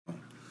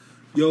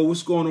Yo,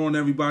 what's going on,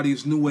 everybody?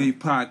 It's New Wave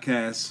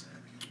Podcast.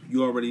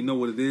 You already know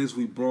what it is.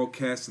 We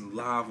broadcasting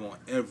live on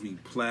every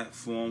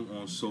platform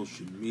on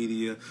social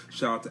media.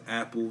 Shout out to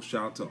Apple.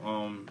 Shout out to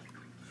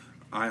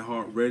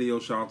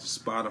iHeartRadio. Shout out to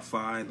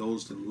Spotify.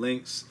 Those are the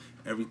links.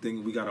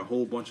 Everything. We got a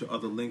whole bunch of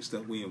other links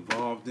that we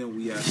involved in.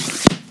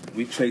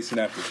 We chasing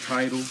after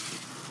title.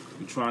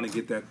 We trying to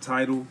get that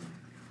title.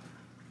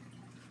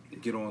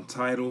 Get on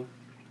title,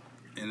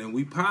 and then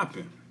we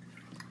popping.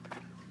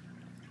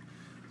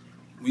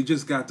 We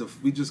just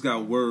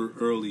got word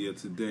earlier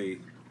today.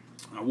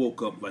 I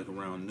woke up like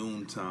around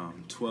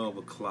noontime, 12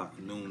 o'clock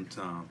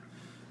noontime.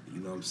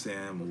 You know what I'm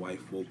saying? My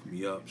wife woke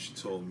me up. She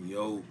told me,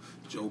 yo,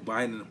 Joe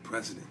Biden the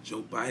president.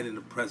 Joe Biden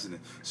the president.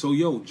 So,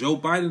 yo, Joe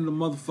Biden the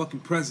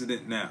motherfucking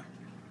president now.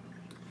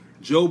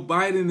 Joe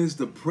Biden is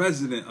the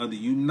president of the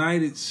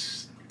United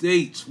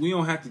States. We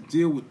don't have to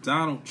deal with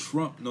Donald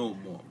Trump no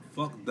more.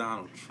 Fuck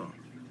Donald Trump.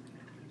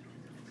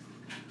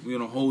 We're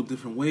on a whole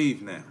different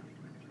wave now.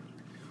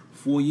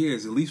 4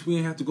 years. At least we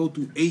didn't have to go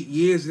through 8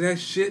 years of that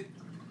shit.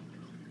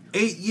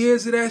 8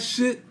 years of that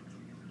shit.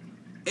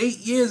 8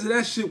 years of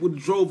that shit would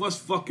have drove us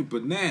fucking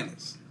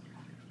bananas.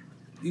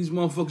 These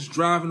motherfuckers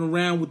driving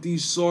around with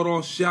these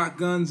sawed-off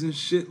shotguns and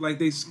shit like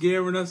they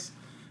scaring us.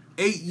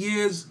 8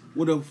 years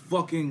would have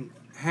fucking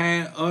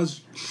had us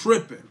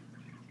tripping.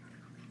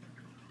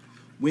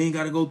 We ain't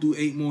got to go through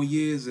 8 more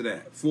years of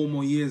that. 4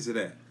 more years of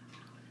that.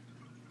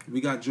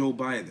 We got Joe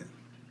Biden.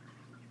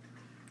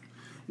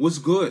 What's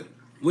good?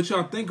 What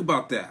y'all think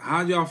about that? How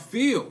y'all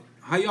feel?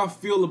 How y'all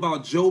feel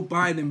about Joe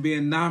Biden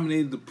being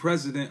nominated the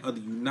president of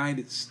the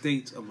United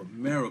States of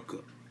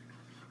America?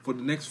 For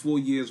the next 4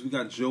 years, we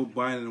got Joe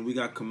Biden and we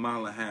got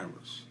Kamala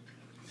Harris.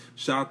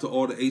 Shout out to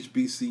all the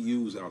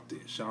HBCUs out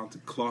there. Shout out to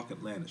Clark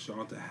Atlanta. Shout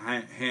out to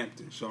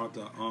Hampton. Shout out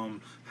to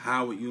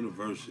Howard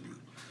University.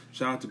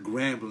 Shout out to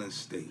Grambling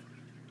State.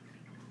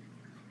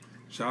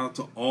 Shout out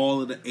to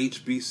all of the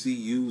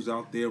HBCUs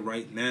out there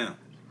right now.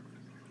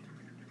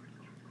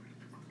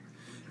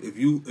 If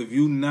you're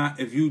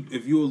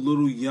a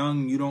little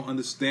young, you don't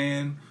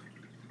understand,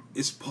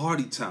 it's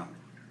party time.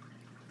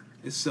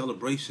 It's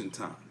celebration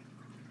time.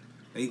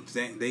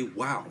 They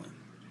wilding.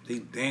 They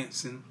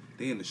dancing.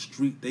 They in the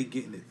street. They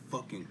getting it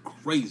fucking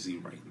crazy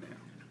right now.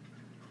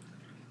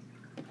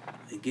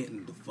 They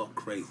getting the fuck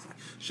crazy.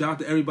 Shout out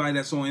to everybody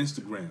that's on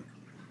Instagram.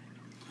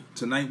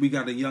 Tonight we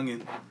got a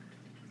youngin'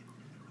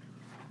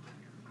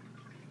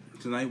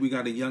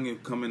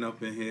 coming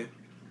up in here.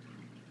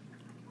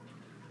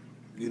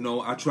 You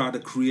know, I try to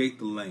create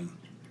the lane.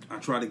 I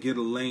try to get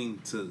a lane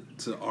to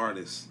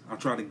artists. I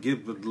try to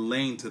give the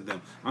lane to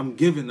them. I'm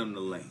giving them the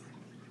lane.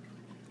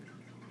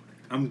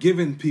 I'm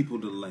giving people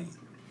the lane.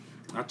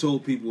 I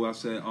told people, I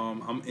said,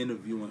 I'm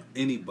interviewing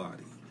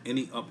anybody,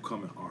 any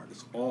upcoming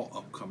artists, all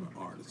upcoming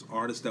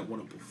artists that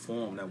want to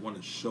perform, that want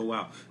to show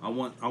out. I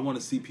want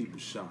to see people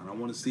shine. I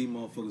want to see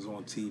motherfuckers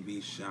on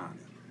TV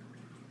shining.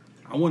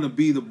 I want to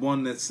be the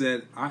one that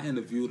said, I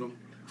interviewed him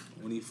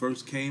when he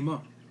first came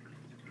up.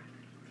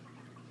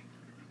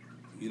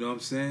 You know what I'm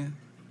saying?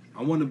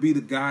 I want to be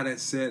the guy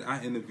that said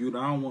I interviewed.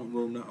 I don't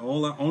want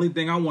only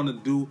thing I want to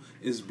do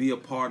is be a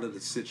part of the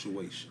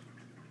situation,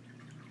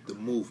 the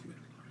movement.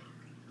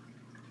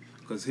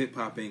 Because hip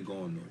hop ain't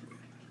going nowhere.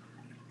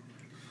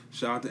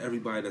 Shout out to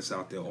everybody that's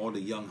out there, all the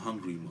young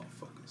hungry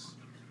motherfuckers,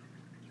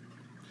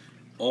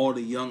 all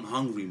the young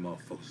hungry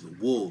motherfuckers, the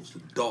wolves, the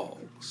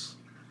dogs,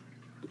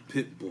 the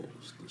pit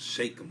bulls, the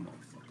shaker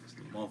motherfuckers,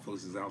 the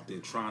motherfuckers is out there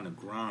trying to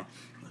grind,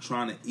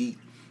 trying to eat.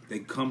 They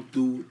come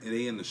through and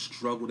they in the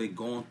struggle. They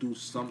going through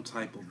some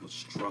type of a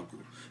struggle.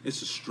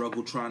 It's a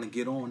struggle trying to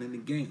get on in the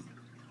game.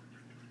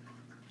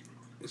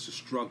 It's a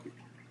struggle.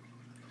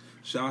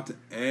 Shout out to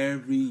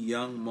every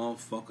young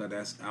motherfucker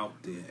that's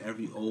out there.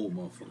 Every old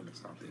motherfucker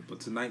that's out there.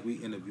 But tonight we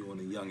interviewing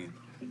a youngin'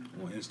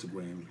 on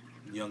Instagram,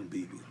 Young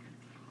BB.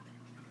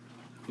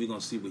 We're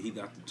going to see what he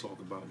got to talk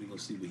about. We're going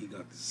to see what he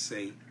got to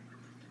say.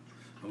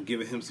 I'm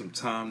giving him some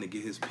time to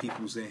get his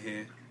peoples in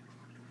here.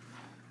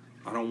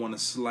 I don't want to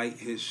slight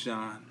his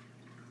shine.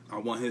 I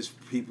want his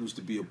peoples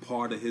to be a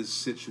part of his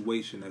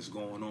situation that's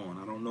going on.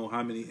 I don't know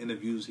how many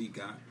interviews he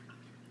got.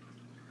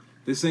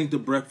 This ain't the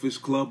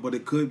Breakfast Club, but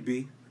it could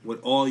be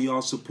with all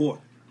y'all support.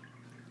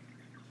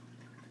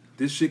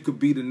 This shit could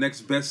be the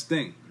next best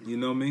thing. You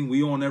know what I mean?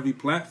 We on every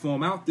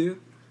platform out there.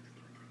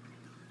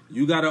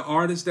 You got an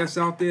artist that's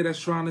out there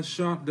that's trying to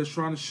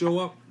show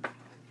up.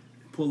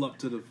 Pull up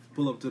to the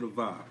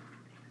vibe.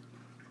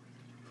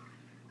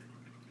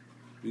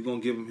 We gonna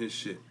give him his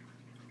shit.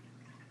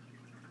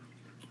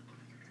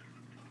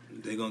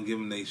 They gonna give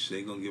him their shit.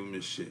 They gonna give him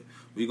his shit.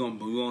 We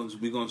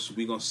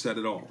gonna set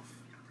it off.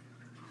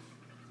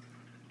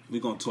 We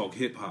gonna talk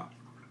hip hop.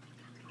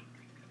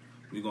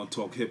 We gonna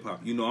talk hip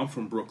hop. You know, I'm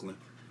from Brooklyn.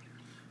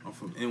 I'm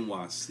from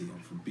NYC.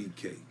 I'm from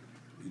BK.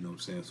 You know what I'm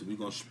saying? So we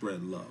gonna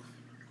spread love.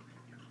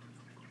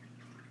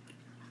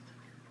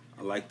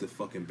 I like the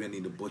fucking Benny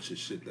the Butcher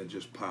shit that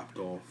just popped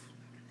off.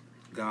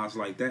 Guys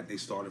like that, they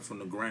started from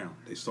the ground.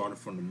 They started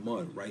from the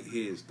mud. Right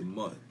here is the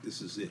mud.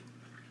 This is it.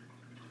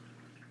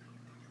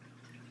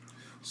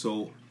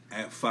 So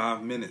at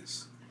 5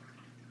 minutes,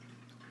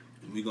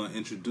 We're gonna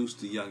introduce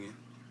the youngin.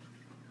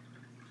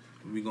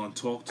 We're gonna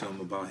talk to him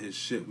about his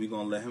shit. We're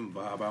gonna let him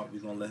vibe out.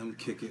 We're gonna let him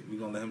kick it. We're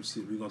gonna let him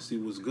see. We're gonna see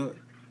what's good.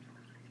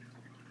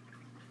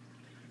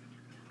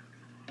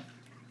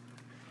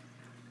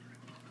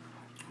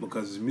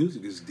 Because his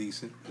music is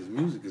decent. His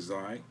music is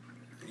alright.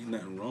 Ain't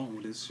nothing wrong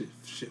with this shit.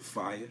 Shit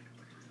fire.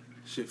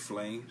 Shit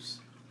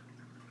flames.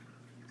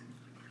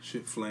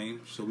 Shit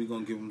flames. So we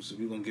gonna give him.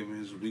 We gonna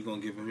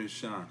give him his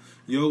shine.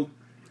 Yo,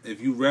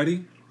 if you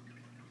ready,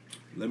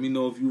 let me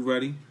know if you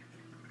ready.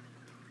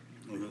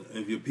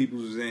 If your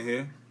peoples is in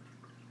here,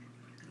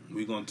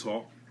 we gonna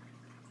talk.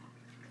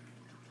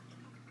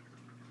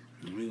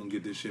 And we gonna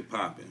get this shit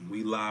popping.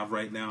 We live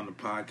right now, and the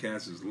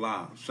podcast is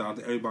live. Shout out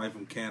to everybody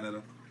from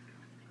Canada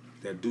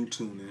that do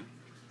tune in.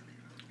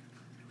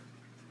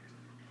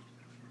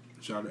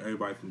 Shout out to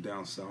everybody from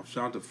down south.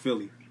 Shout out to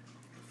Philly.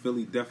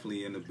 Philly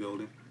definitely in the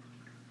building.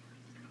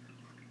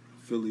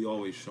 Philly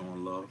always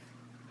showing love.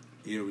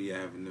 Erie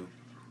Avenue.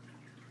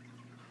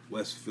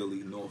 West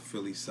Philly, North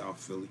Philly, South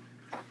Philly.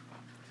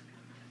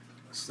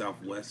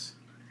 Southwest.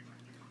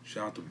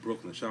 Shout out to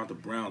Brooklyn. Shout out to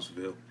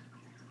Brownsville.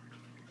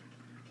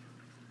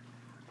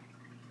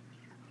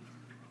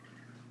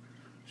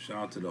 Shout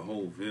out to the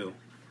whole Ville.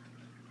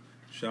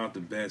 Shout out to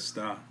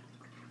Bed-Stuy.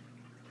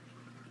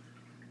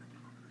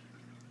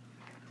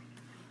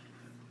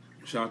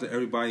 Shout out to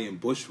everybody in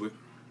Bushwick.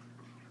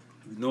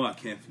 You know I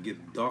can't forget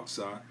the dark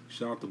side.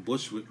 Shout out to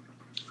Bushwick.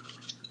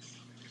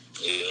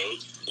 Yeah,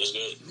 what's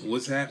good?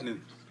 What's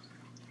happening?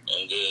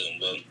 I'm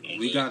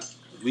good.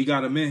 We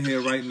got him in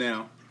here right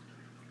now.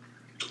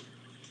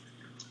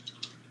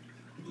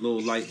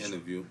 Little light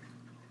interview.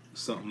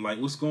 Something like,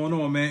 what's going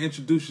on, man?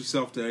 Introduce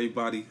yourself to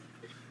everybody.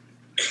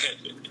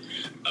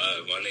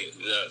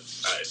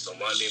 So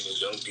my name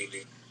is Young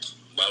Billy.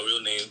 My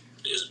real name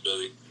is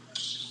Billy.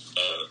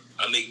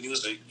 I make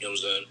music, you know what I'm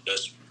saying?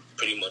 That's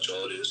pretty much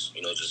all it is,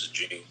 just a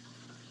dream.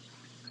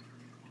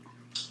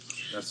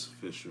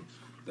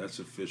 That's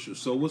official.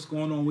 So what's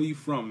going on? Where you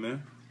from,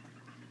 man?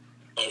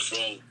 I'm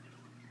from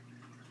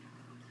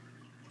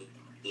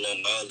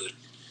Long Island,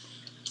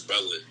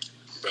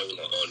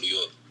 Broward, New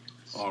York.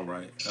 All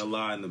right,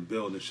 LI in the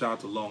building. Shout out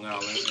to Long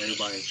Island,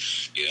 everybody.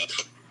 Yeah,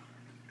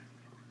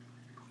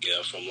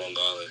 I'm from Long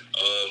Island.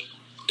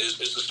 It's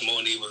a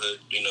small neighborhood,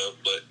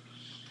 but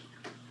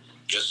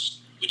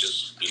we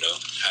just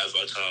have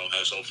our time,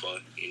 have some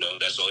fun,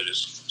 that's all it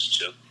is. It's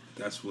chill.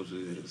 That's what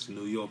it is.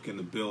 New York in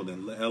the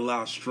building.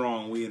 LI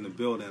strong. We in the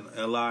building.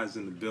 LI is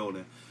in the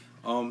building.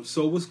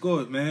 So what's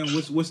good, man?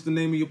 What's the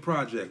name of your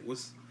project?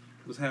 What's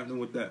happening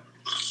with that?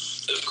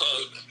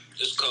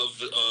 It's called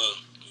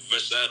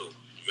Versatile.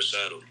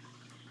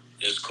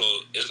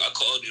 I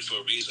called it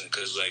for a reason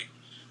because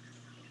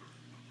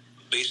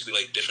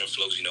basically different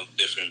flows,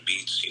 different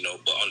beats,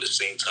 but on the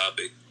same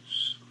topic.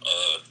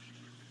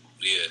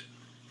 Yeah.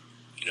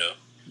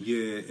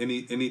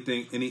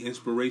 Any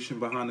inspiration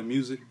behind the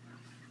music?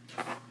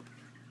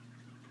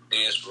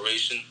 Any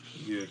inspiration?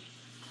 Yeah.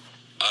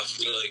 I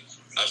feel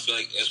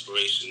like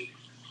inspiration.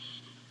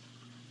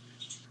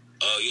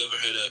 You ever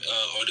heard of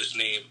artist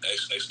name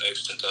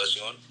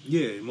XXXTentacion?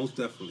 Yeah, most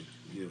definitely.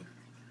 Yeah.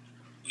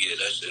 Yeah,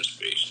 that's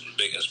inspiration.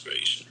 Big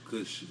inspiration.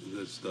 Good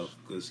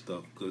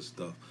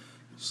stuff.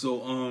 So,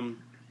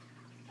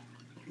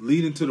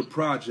 leading to the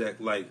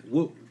project,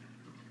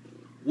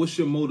 what's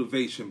your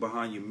motivation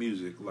behind your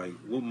music?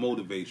 What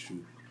motivates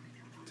you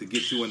to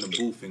get you in the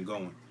booth and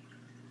going?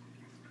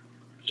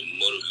 The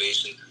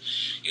motivation,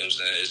 you know what I'm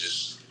saying?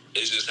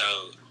 It's just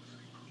how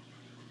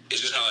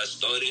I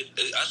started.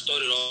 I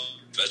started off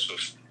as for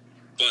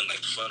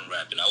fun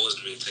rapping. I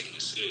wasn't really taking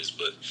it serious,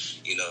 but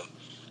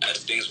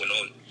as things went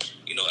on,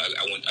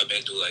 I've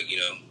been through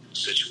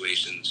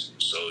situations.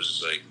 So it's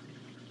just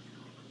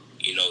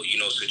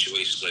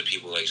situations like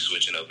people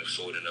switching up and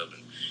folding up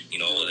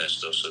and all that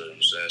stuff. So that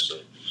I'm saying,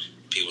 so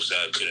people said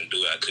I couldn't do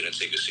it. I couldn't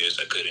take it serious.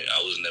 I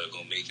was never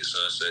gonna make it. So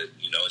I said,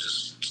 I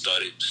just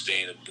started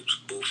staying in the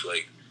booth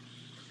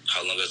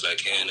how long as I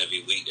can,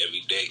 every week,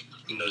 every day.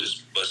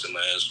 Just busting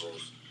my ass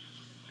off.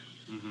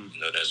 Mm-hmm.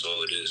 That's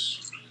all it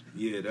is.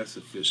 Yeah, that's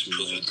official,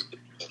 man.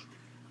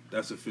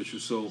 That's official.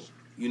 So,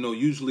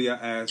 usually I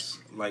ask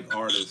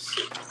artists.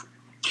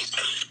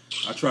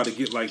 I try to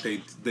get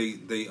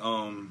they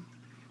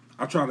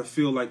I try to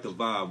feel the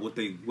vibe,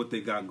 what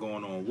they got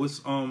going on.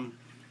 What's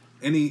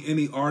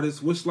any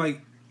artists? What's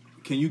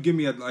can you give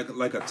me a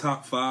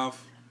top five?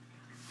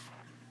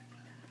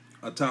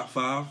 A top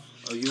five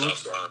of yours? Top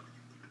five.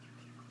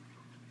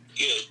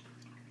 Yeah,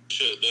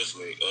 sure,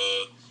 definitely.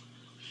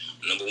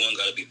 Number one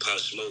gotta be Pop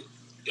Smoke.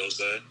 You know what I'm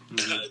saying?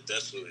 Mm-hmm.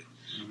 Definitely.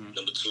 Mm-hmm.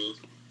 Number two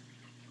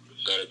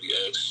gotta be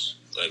X.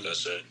 Like I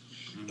said.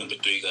 Mm-hmm. Number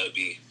three gotta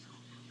be.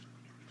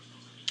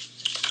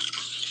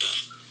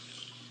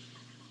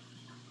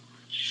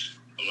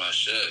 I'm not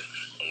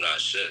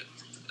sure.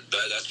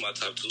 That's my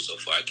top two so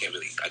far. I can't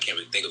really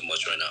think of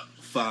much right now.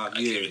 Five,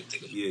 yeah.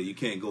 You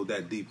can't go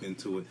that deep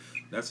into it.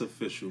 That's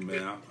official,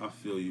 man. I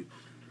feel you.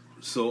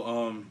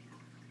 So,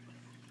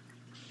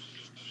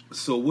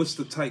 so what's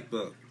the type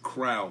of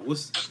crowd?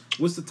 What's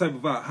the type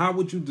of vibe? How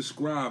would you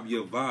describe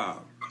your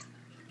vibe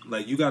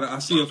Like you gotta. I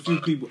see a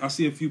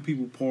few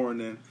people pouring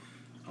in.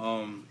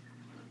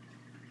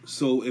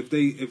 So if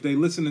they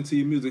listening to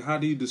your music, how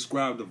do you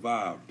describe the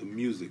vibe, the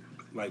music?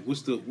 Like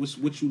what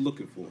you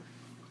looking for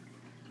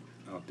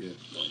out there?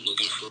 I'm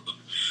looking for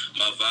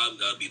my vibe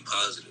gotta be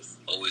positive,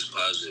 always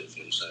positive.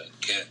 You know what I'm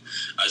saying?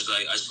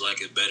 I just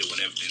like it better when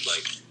everything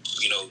like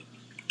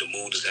the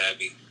mood is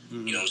happy.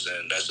 Mm-hmm. You know what I'm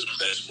saying? That's the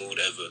best mood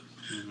ever.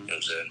 Mm-hmm. You know what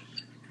I'm saying?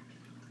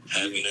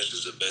 Happiness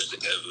is the best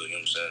thing ever. You know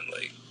what I'm saying?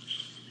 Like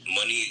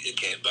money, it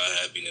can't buy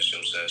happiness. You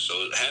know what I'm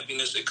saying? So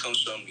happiness, it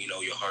comes from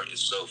your heart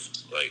itself.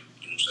 Like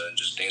you know what I'm saying?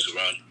 Just things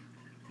around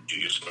you,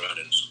 your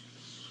surroundings.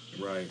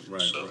 Right.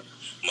 So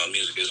my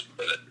music is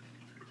that.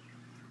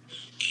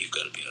 Keith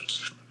gotta be on.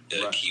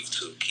 Yeah, right. Keith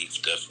too.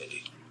 Keith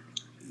definitely.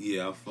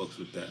 Yeah, I fucks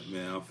with that,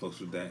 man. I fucks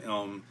with that.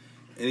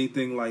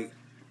 Anything like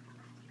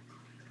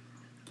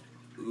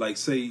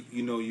say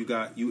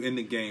you in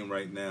the game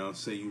right now.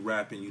 Say you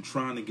rapping, you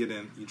trying to get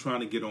in, you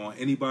trying to get on.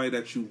 Anybody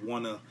that you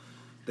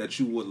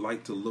would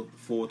like to look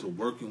forward to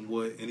working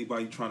with.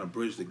 Anybody you trying to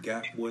bridge the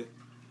gap with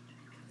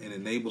in the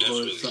neighborhood,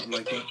 definitely. Something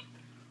like that.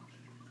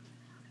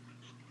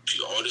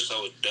 The artist I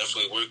would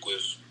definitely work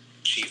with,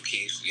 Chief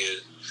Keef.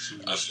 Yeah,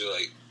 mm-hmm. I feel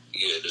like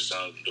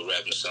the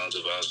rap and the sounds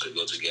of ours could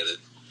go together.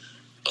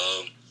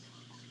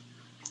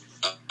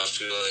 I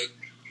feel like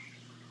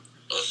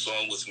a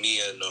song with me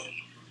and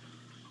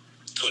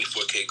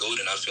 24K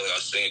Golden, I feel like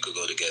our singing could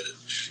go together.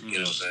 Mm-hmm. You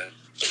know what I'm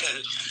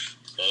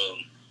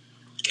saying?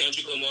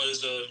 Kendrick Lamar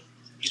is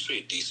he's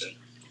pretty decent,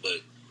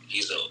 but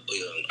he's I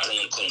don't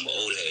want to call him an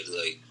old head.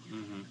 Like,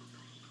 mm-hmm.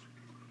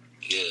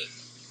 Yeah,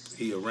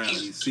 he around.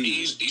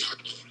 He's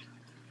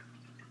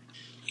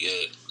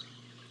yeah,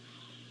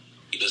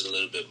 he does a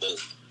little bit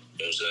both.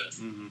 You know what I'm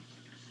saying? Mm-hmm.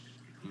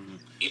 Mm-hmm.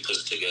 He puts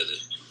it together.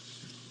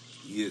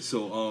 Yeah.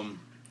 So,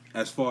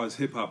 as far as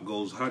hip hop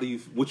goes,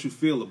 what you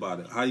feel about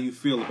it? How do you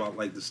feel about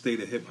like the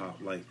state of hip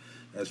hop? Like,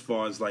 as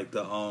far as like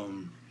the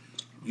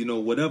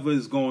whatever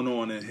is going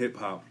on in hip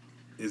hop,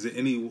 is it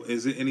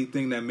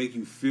anything that make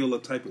you feel a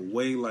type of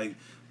way? Like,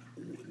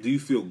 do you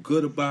feel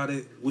good about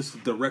it? What's the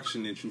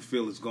direction that you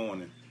feel is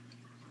going in?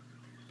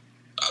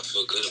 I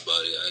feel good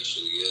about it,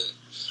 actually. Yeah,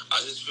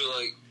 I just feel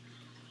like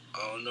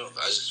I don't know.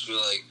 I just feel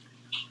like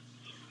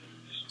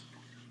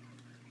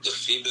the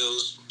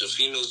females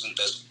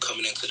that's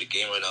coming into the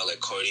game right now, like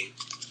Cardi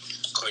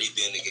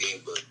be in the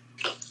game, but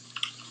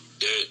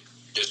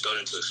they're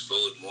starting to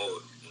explode more. You know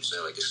what I'm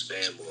saying? Like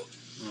expand more.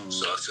 Mm-hmm.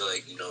 So I feel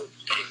like in the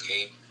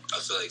game, I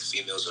feel like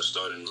females are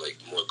starting like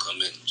more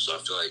come in. So I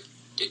feel like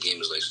the game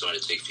is like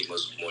starting to take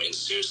females more in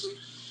seriously.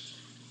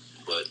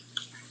 But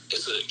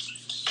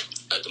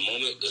at the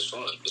moment it's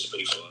fun. It's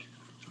pretty fun.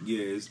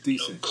 Yeah, it's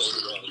decent.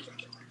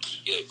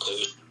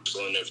 COVID's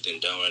slowing everything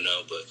down right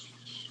now, but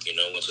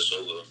once it's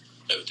over,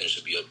 everything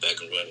should be up back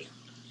and running.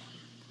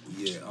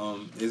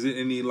 Yeah. Is it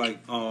any like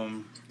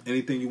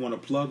anything you want to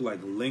plug,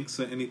 like links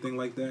or anything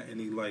like that?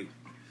 Any like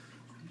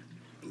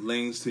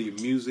links to your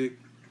music?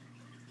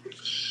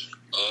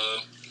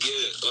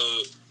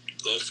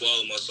 Go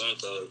follow my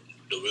SoundCloud,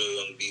 The Real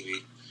Young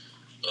BB.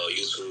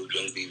 YouTube,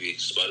 Young BB.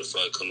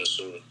 Spotify coming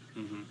soon.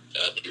 Mm-hmm.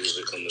 Apple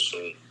Music coming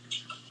soon.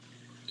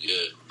 Yeah.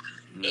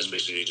 Mm-hmm. That's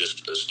basically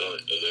just the start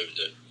of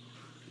everything.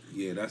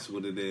 Yeah, that's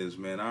what it is,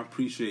 man. I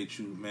appreciate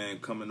you, man,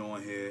 coming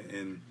on here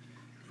and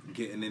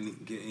getting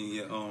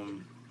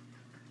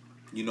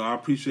your I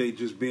appreciate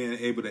just being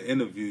able to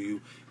interview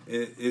you.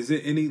 Is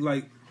it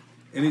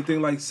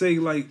anything like say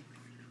like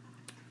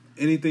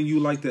anything you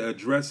like to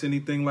address?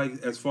 Anything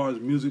like as far as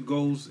music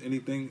goes?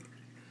 Anything?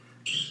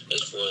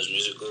 As far as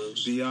music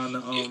goes, beyond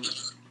the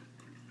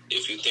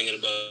if you're thinking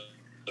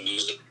about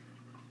music,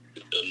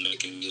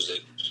 making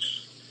music,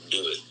 do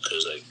it,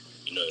 because like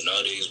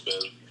nowadays, bro,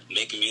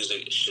 making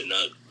music should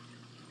not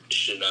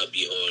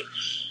be hard.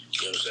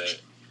 You know what I'm saying?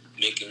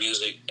 Making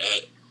music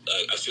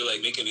I feel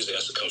like making music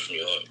has to come from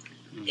your heart.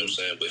 Mm-hmm. You know what I'm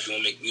saying? But if you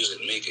want to make music,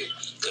 make it,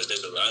 because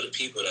there's a lot of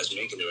people that's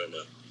making it right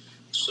now.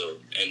 So,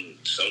 and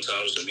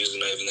sometimes the music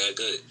not even that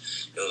good.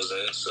 You know what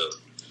I'm saying? So,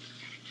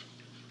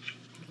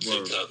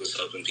 TikTok is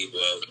helping people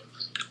out.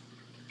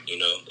 A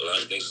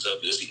lot of things is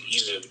helping. It's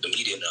easier with the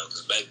media now,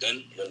 because back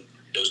then, when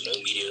there was no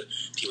media,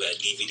 people had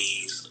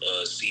DVDs,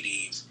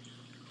 CDs,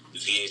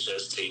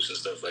 VHS tapes and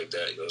stuff like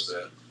that. You know what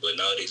I'm saying? But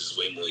nowadays it's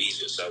way more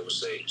easier. So I would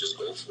say just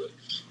go for it.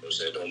 You know what I'm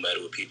saying? Don't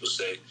matter what people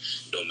say.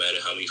 Don't matter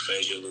how many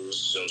friends you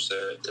lose. You know what I'm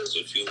saying? Because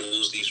if you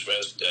lose these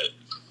friends that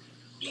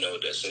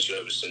that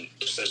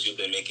since you've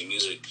been making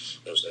music,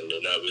 you know what I'm saying,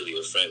 they're not really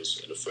your friends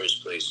in the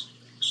first place.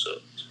 So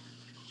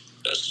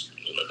that's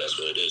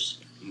what it is.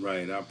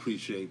 Right, I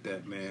appreciate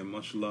that, man.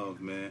 Much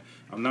love, man.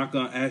 I'm not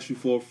gonna ask you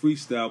for a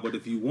freestyle, but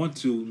if you want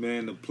to,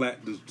 man, the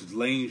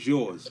lane's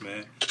yours,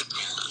 man.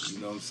 You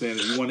know what I'm saying?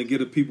 If you want to give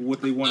the people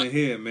what they want to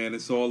hear, man,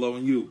 it's all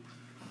on you.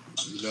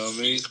 You know what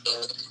I mean?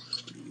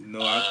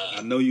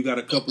 I know you got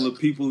a couple of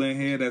people in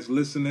here that's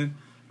listening.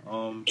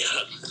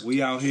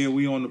 We out here,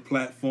 we on the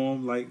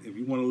platform. Like, if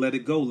you want to let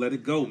it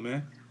go,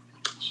 man.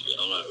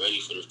 I'm not ready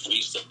for the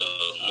freestyle.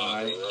 All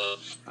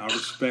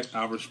right.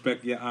 I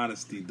respect your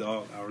honesty,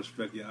 dog. I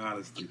respect your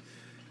honesty.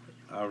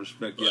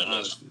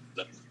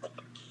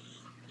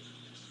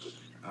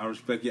 I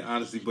respect your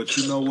honesty, but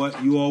you know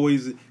what? You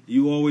always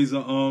you always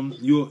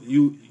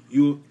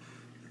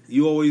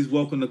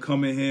welcome to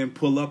come in here and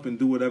pull up and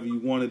do whatever you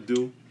want to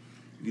do.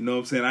 You know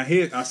what I'm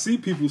saying? I see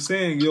people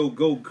saying, "Yo,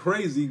 go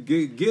crazy,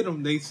 get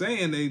them." They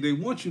saying they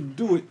want you to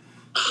do it.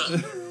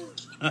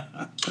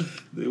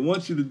 They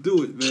want you to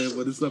do it, man.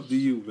 But it's up to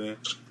you, man.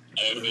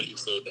 I'm ready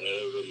for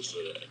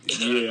that.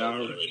 Yeah,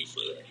 I'm ready for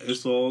that.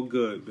 It's all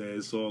good, man.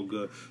 It's all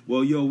good.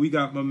 Well, yo, we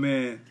got my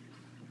man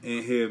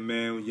in here,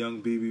 man,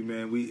 Young BB,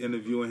 man. We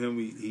interviewing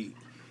him.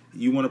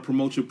 You want to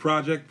promote your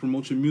project,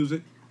 promote your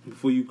music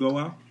before you go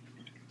out?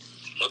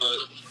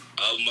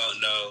 Album out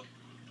now.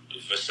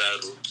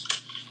 Versatile.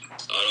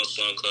 Out on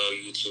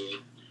SoundCloud,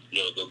 YouTube.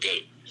 Go get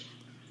it.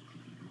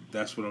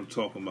 That's what I'm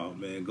talking about,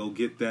 man. Go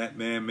get that,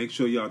 man. Make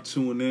sure y'all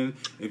tune in.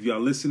 If y'all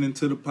listening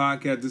to the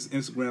podcast, this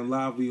Instagram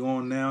Live we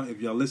on now.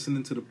 If y'all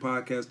listening to the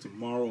podcast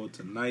tomorrow or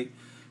tonight,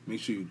 make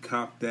sure you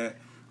cop that.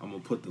 I'm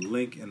going to put the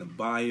link in the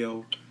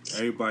bio.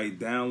 Everybody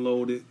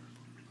download it.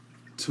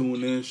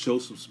 Tune in. Show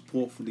some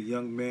support for the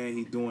young man.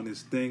 He doing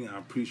his thing. I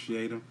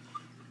appreciate him.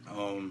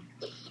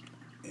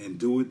 And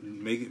do it.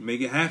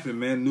 Make it happen,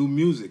 man. New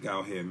music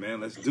out here,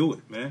 man. Let's do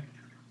it, man.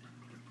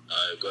 All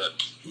right, good.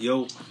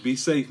 Yo, be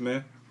safe,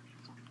 man.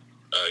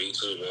 All right, you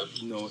too, man.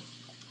 You know it.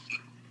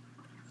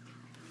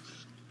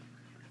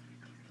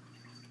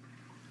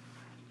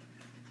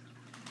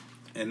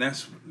 And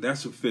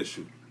that's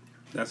official.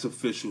 That's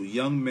official.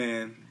 Young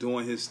man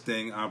doing his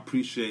thing. I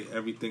appreciate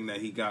everything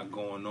that he got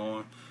going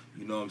on.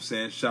 You know what I'm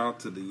saying? Shout out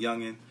to the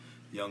youngin',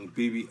 Young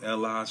BB,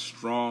 Li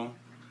Strong,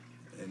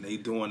 and they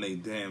doing their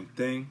damn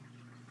thing.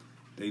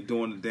 They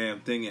doing the damn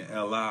thing in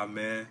Li,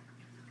 man.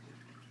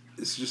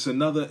 It's just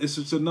another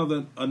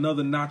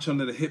notch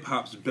under the hip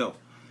hop's belt.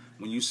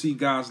 When you see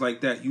guys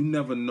like that, you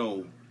never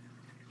know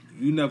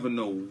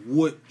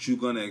what you're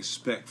gonna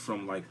expect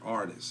from like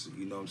artists.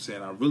 You know what I'm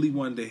saying? I really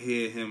wanted to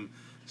hear him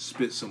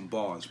spit some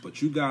bars,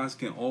 but you guys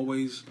can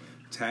always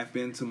tap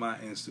into my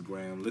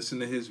Instagram, listen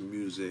to his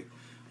music.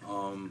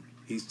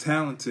 He's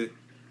talented.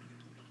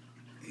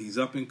 He's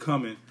up and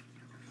coming.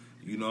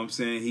 You know what I'm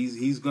saying?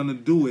 He's gonna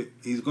do it.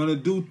 He's gonna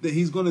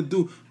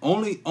do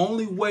only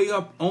way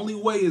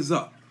is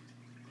up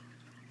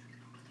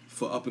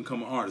for up and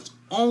coming artists.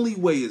 Only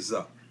way is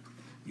up.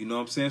 You know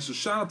what I'm saying? So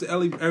shout out to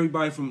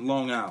everybody from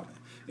Long Island.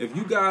 If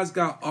you guys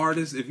got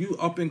artists, if you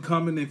up and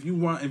coming, if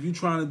you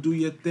trying to do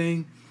your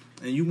thing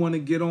and you want to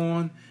get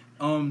on,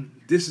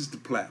 this is the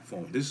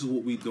platform. This is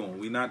what we doing.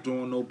 We not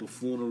doing no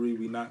buffoonery.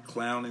 We not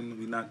clowning.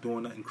 We not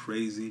doing nothing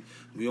crazy.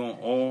 We on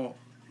all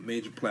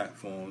major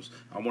platforms.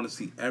 I want to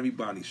see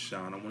everybody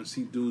shine. I want to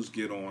see dudes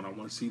get on. I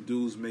want to see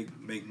dudes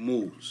make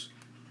moves.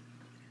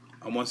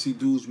 I want to see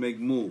dudes make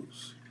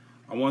moves.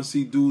 I want to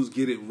see dudes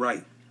get it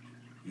right.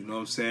 You know what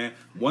I'm saying?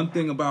 One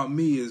thing about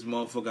me is,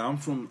 motherfucker, I'm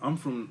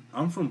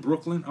from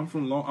Brooklyn. I'm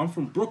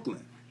from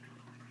Brooklyn.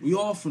 We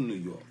all from New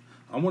York.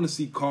 I want to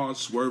see cars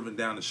swerving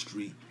down the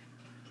street.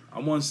 I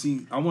want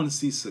to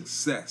see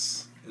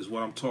success is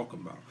what I'm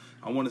talking about.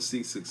 I want to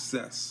see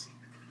success.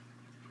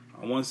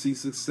 I want to see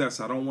success.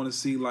 I don't want to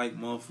see like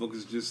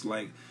motherfuckers just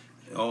like,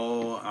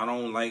 oh, I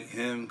don't like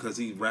him because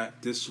he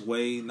rapped this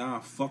way.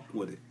 Nah, fuck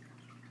with it.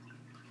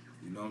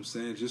 You know what I'm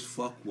saying? Just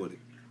fuck with it.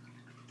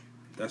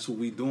 That's what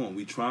we doing.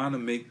 We trying to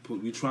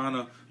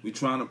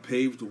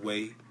pave the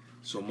way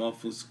so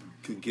motherfuckers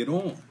can get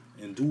on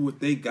and do what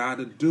they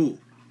gotta do.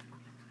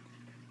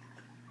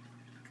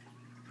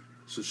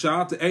 So shout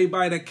out to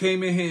everybody that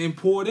came in here and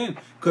poured in,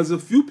 because a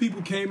few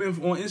people came in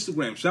on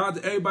Instagram. Shout out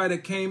to everybody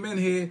that came in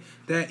here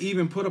that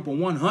even put up a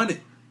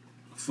 100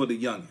 for the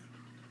youngin'.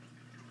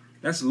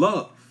 That's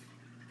love.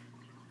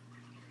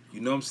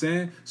 You know what I'm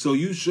saying? So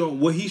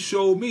what he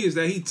showed me is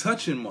that he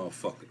touching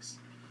motherfuckers,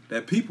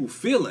 that people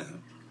feeling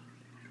him.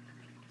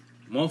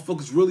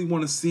 Motherfuckers really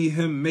want to see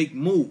him make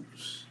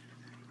moves.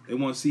 They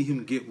want to see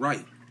him get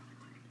right.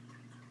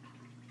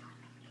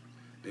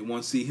 They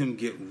want to see him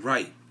get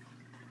right.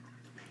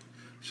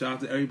 Shout out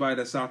to everybody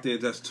that's out there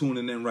that's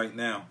tuning in right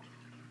now.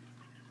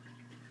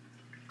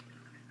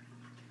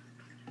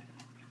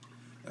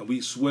 And we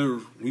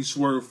swerve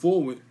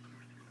forward.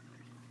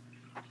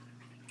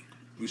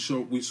 We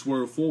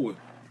swerve forward.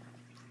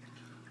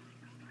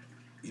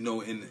 You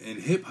know, in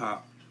hip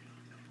hop,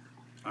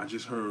 I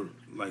just heard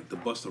like the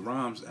Busta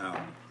Rhymes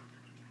album,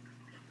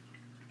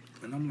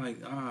 and I'm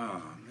like,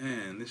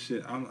 man, this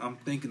shit. I'm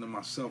thinking to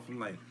myself, I'm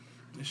like,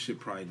 this shit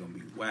probably gonna be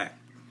whack.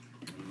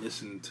 I'm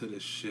listening to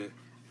this shit.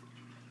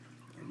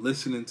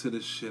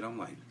 I'm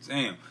like,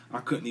 damn, I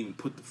couldn't even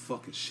put the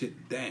fucking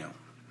shit down.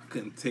 I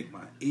couldn't take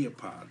my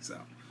earpods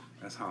out.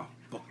 That's how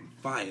fucking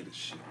fire this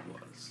shit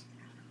was.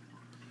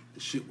 The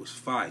shit was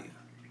fire.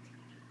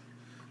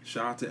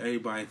 Shout out to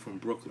everybody from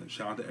Brooklyn.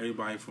 Shout out to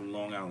everybody from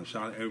Long Island.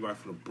 Shout out to everybody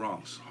from the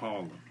Bronx,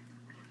 Harlem,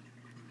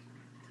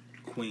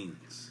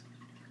 Queens.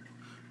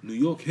 New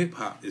York hip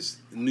hop is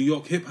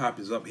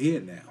up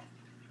here now.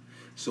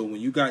 So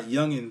when you got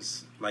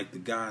youngins like the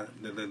guy,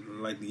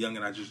 like the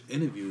youngin I just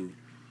interviewed,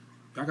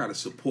 y'all gotta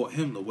support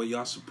him the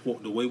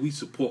way we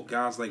support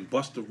guys like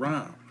Busta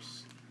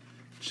Rhymes,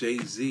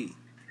 Jay-Z.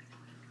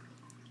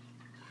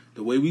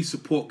 The way we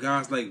support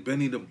guys like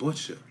Benny the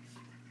Butcher.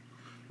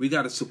 We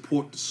got to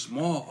support the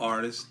small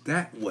artists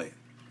that way.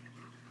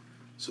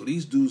 So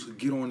these dudes could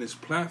get on this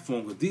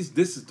platform, because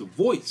this is the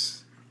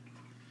voice.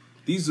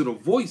 These are the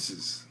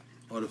voices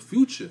of the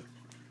future.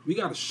 We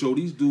got to show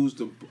these dudes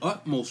the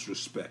utmost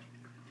respect.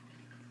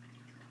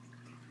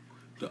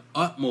 The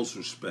utmost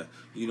respect.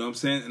 You know what I'm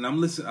saying? And I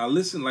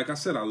listen, like I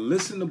said, I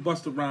listened to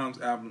Busta Rhymes'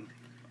 album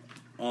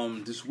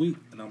this week,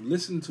 and I'm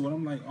listening to it.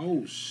 I'm like,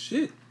 oh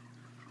shit.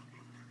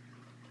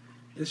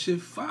 That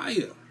shit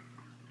fire.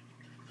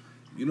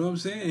 You know what I'm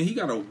saying? And he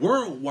got a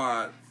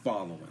worldwide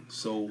following.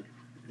 So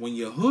when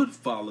your hood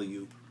follow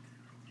you,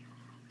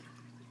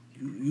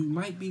 you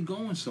might be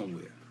going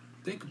somewhere.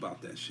 Think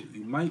about that shit.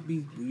 You might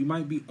be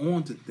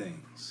on to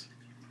things.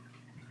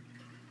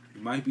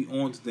 You might be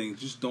on to things.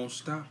 Just don't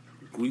stop.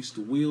 Grease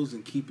the wheels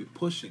and keep it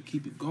pushing.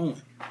 Keep it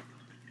going.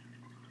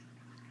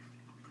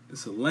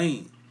 It's a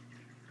lane.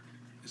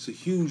 It's a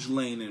huge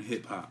lane in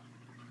hip-hop.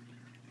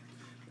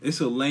 It's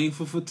a lane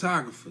for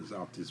photographers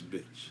out this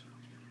bitch.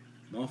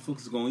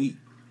 Motherfuckers gonna eat.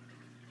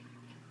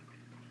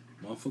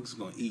 Motherfuckers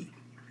gonna eat.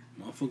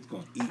 Motherfuckers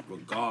gonna eat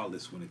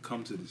regardless when it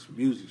comes to this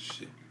music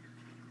shit.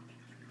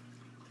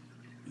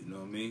 You know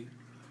what I mean?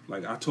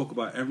 Like, I talk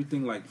about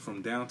everything, like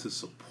from down to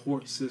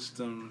support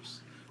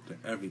systems to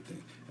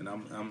everything. And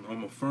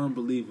I'm a firm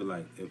believer,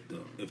 like,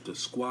 if the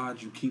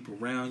squad you keep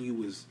around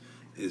you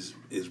is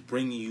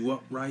bringing you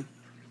up right,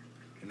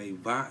 and they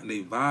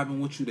vibing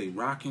with you, they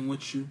rocking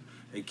with you,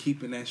 they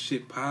keeping that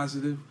shit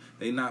positive,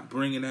 they not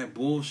bringing that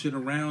bullshit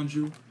around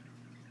you,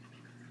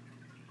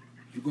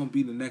 you're gonna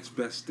be the next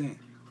best thing.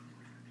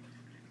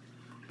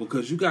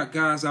 Because you got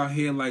guys out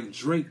here like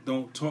Drake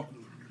talk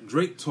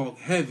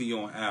heavy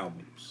on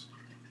albums.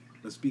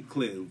 Let's be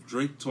clear,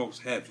 Drake talks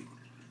heavy.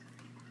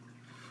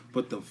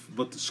 But the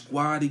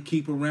squad he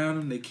keep around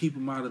him, they keep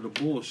him out of the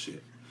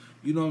bullshit.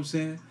 You know what I'm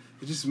saying?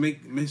 It just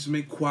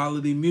make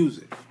quality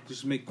music.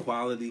 Just make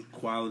quality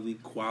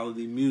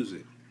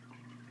music.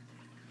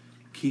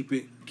 Keep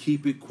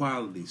it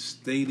quality.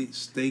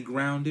 Stay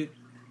grounded.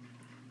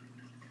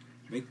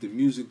 Make the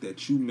music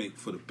that you make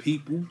for the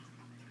people,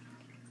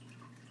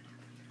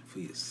 for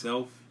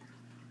yourself.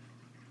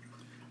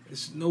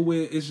 It's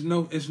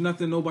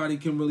nothing nobody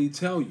can really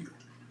tell you.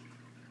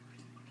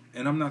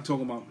 And I'm not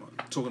talking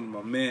to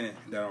my man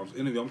that I was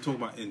interviewing. I'm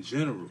talking about in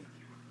general.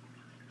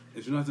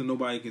 There's nothing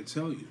nobody can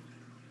tell you.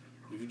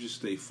 If you just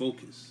stay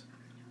focused.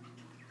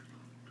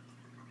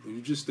 If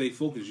you just stay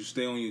focused, you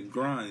stay on your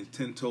grind,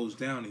 10 toes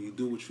down, and you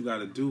do what you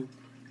gotta do.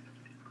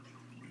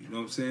 You know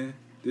what I'm saying?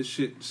 This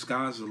shit,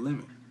 sky's the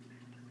limit.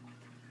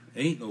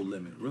 Ain't no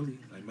limit, really.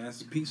 Like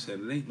Master P said,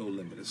 it ain't no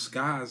limit. The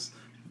sky's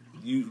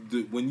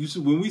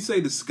when we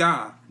say the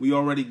sky, we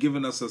already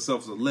giving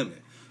ourselves a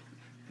limit.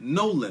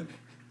 No limit.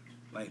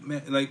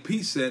 Like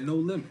P said, no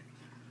limit.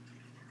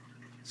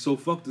 So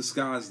fuck the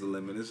sky's the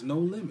limit. There's no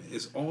limit.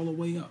 It's all the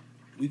way up.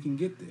 We can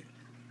get there.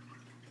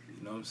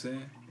 You know what I'm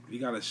saying? We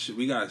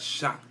gotta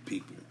shock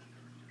people.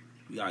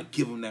 We gotta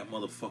give them that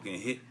motherfucking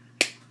hit.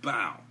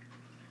 Bow.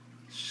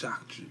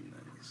 Shocked you,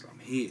 niggas. I'm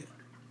here.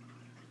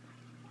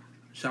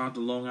 Shout out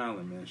to Long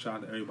Island, man. Shout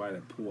out to everybody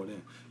that poured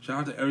in. Shout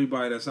out to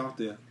everybody that's out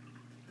there.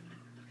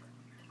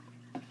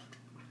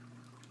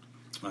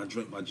 I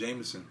drink my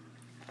Jameson.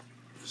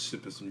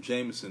 Sipping some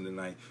Jameson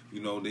tonight.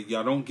 You know,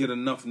 y'all don't get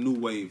enough new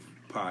wave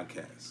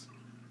podcasts.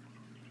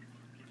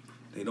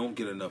 They don't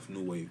get enough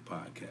new wave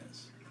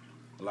podcasts.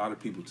 A lot of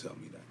people tell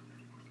me that.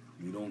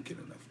 You don't get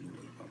enough new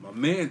wave podcasts. My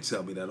man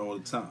tell me that all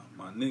the time.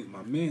 My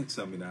man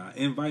tell me that. I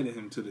invited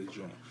him to the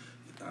joint.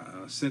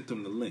 I sent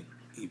him the link.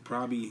 He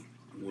probably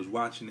was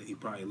watching it. He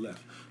probably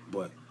left.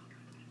 But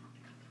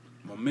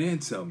my man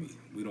tell me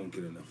we don't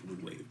get enough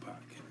new wave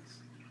podcasts.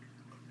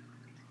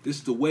 This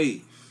the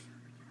wave.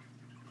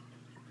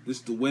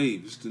 This the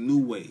wave. This the new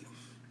wave.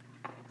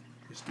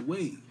 It's the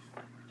wave.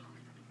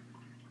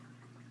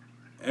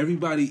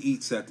 Everybody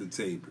eats at the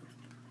table.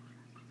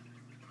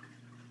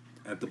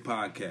 At the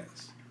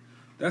podcast.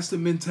 That's the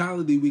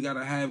mentality we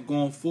gotta have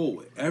going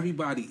forward.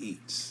 Everybody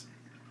eats.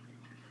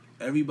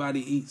 Everybody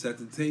eats at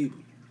the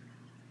table.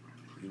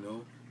 You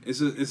know? It's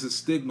a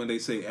stigma. They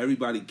say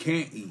everybody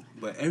can't eat,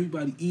 but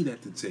everybody eat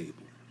at the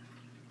table.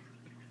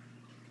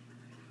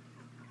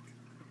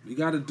 We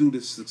gotta do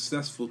this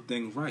successful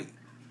thing right.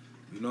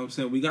 You know what I'm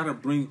saying? We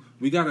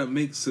gotta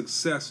make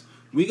success.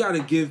 We gotta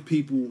give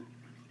people,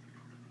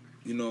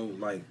 you know,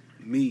 like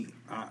me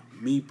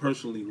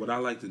personally, what I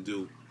like to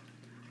do,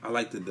 I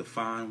like to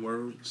define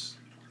words.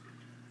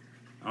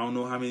 I don't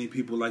know how many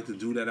people like to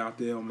do that out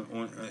there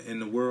in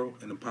the world,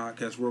 in the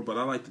podcast world, but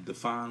I like to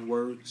define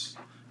words.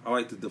 I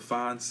like to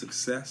define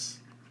success.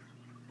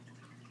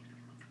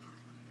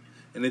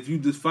 And if you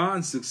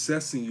define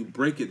success and you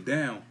break it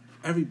down,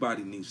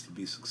 everybody needs to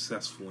be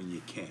successful and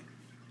you can.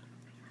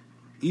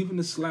 Even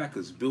the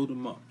slackers, build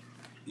them up.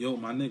 Yo,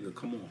 my nigga,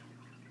 come on.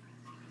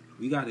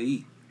 We gotta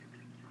eat.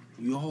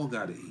 We all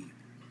gotta eat.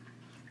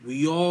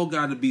 We all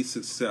gotta be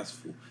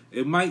successful.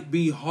 It might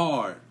be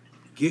hard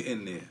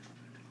getting there.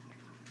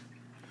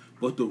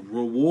 But the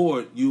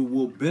reward, you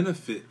will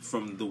benefit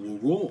from the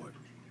reward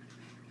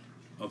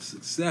of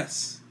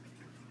success.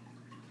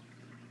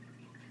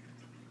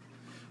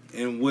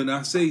 And when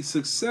I say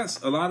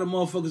success, a lot of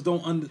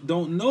motherfuckers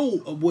don't know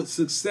what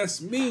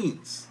success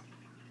means.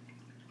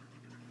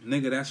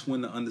 Nigga, that's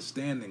when the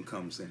understanding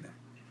comes in.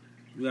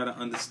 You gotta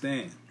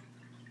understand.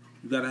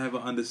 You gotta have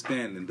an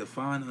understanding.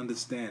 Define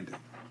understanding.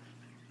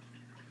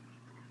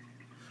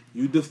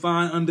 You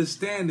define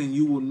understanding,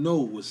 you will know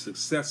what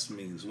success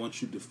means.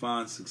 Once you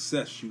define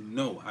success, you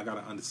know, I got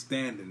an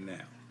understanding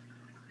now.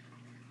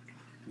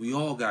 We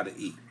all gotta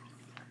eat.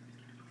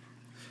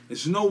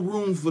 There's no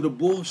room for the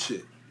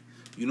bullshit.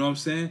 You know what I'm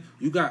saying?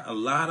 You got a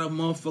lot of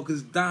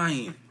motherfuckers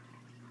dying.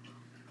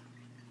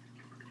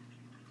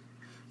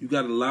 You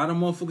got a lot of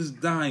motherfuckers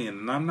dying.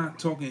 And I'm not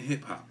talking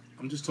hip-hop.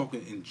 I'm just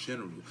talking in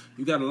general.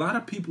 You got a lot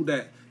of people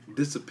that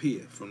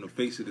disappear from the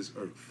face of this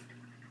earth.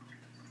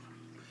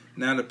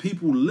 Now, the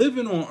people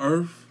living on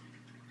earth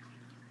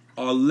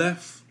are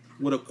left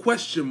with a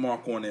question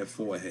mark on their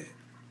forehead.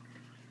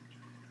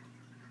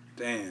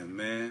 Damn,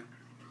 man.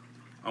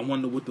 I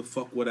wonder what the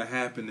fuck would have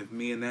happened if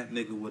me and that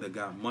nigga would have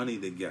got money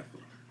together.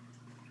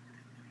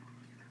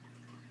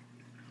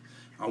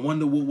 I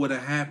wonder what would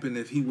have happened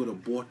if he would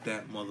have bought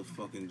that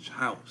motherfucking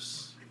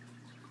house.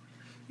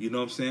 You know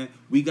what I'm saying?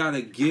 We got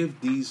to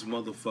give these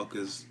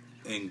motherfuckers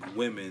and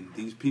women,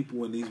 these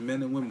people and these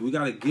men and women, we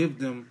got to give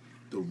them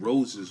the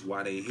roses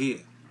while they here.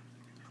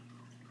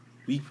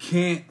 We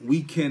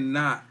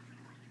cannot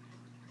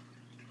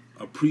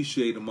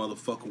appreciate a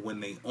motherfucker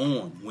when they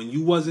on. When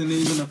you wasn't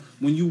even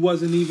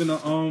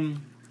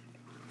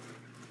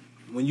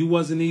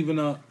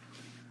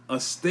a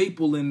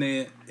staple in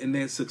their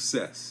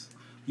success.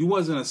 You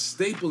wasn't a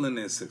staple in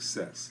their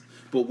success.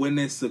 But when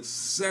they're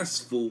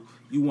successful,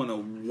 you want to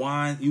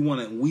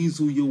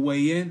weasel your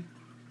way in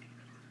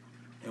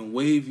and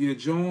wave your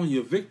jaw,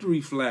 your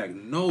victory flag.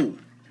 No.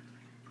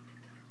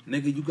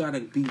 Nigga, you got to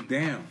be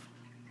down.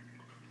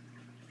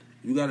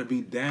 You got to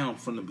be down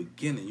from the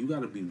beginning. You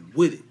got to be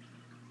with it.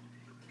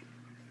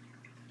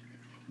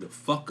 The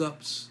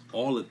fuck-ups,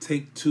 all the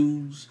take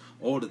twos,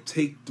 all the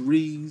take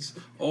threes,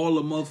 all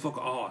the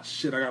motherfucker, oh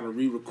shit, I gotta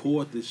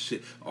re-record this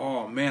shit.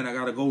 Oh man, I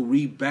gotta go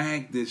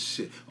re-bag this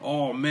shit.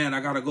 Oh man,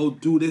 I gotta go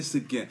do this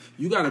again.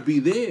 You gotta be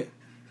there.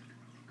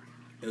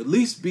 At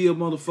least be a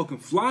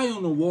motherfucking fly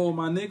on the wall,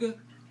 my nigga.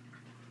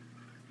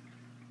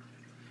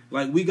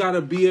 Like, we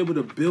gotta be able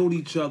to build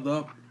each other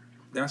up.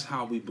 That's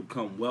how we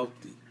become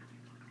wealthy.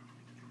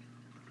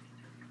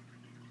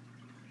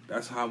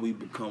 That's how we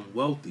become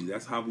wealthy.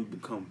 That's how we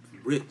become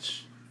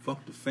rich.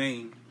 Fuck the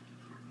fame.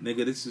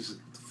 Nigga, this is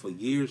for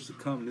years to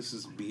come. This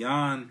is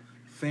beyond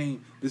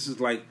fame. This is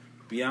like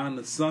beyond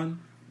the sun.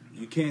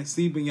 You can't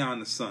see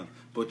beyond the sun.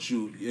 But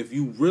if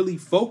you really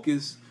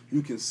focus,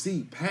 you can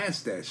see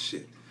past that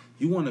shit.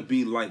 You want to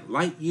be like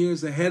light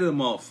years ahead of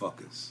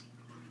motherfuckers.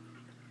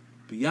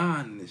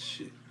 Beyond this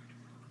shit.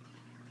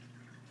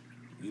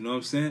 You know what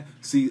I'm saying?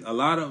 See, a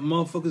lot of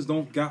motherfuckers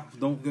don't get.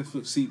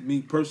 See,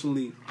 me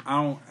personally,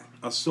 I don't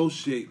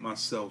associate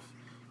myself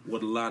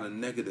with a lot of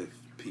negative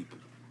people.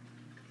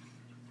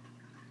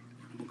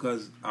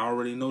 Because I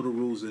already know the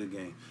rules of the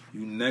game.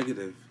 You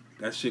negative,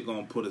 that shit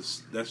gonna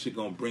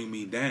bring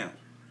me down.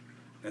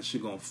 That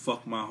shit gonna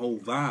fuck my whole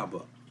vibe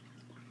up.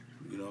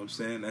 You know what I'm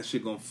saying? That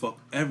shit gonna fuck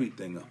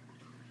everything up.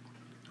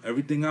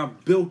 Everything I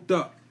built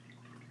up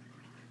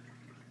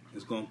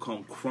is gonna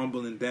come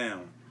crumbling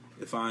down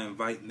if I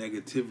invite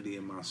negativity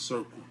in my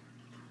circle.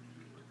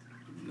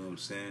 You know what I'm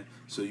saying?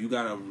 So you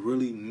gotta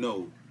really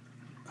know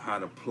how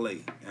to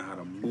play and how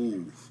to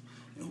move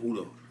and who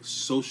to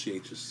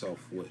associate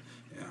yourself with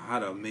and how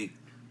to make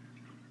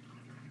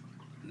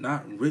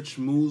not rich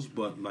moves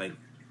but like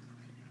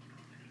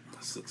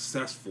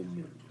successful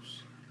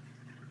moves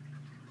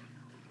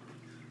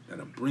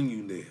that'll bring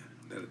you there,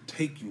 that'll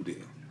take you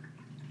there,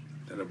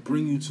 that'll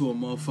bring you to a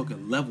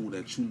motherfucking level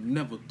that you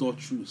never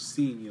thought you would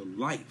see in your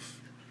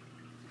life.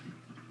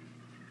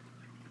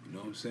 You know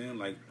what I'm saying?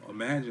 Like,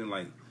 imagine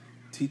like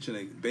teaching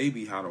a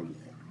baby how to walk.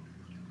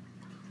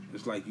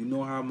 It's like, you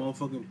know how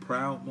motherfucking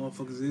proud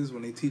motherfuckers is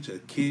when they teach a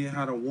kid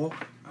how to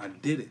walk? I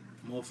did it.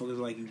 Motherfuckers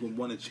like you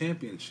won a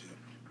championship.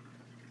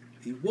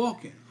 He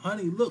walking.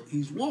 Honey, look,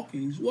 he's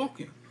walking.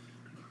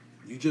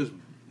 You just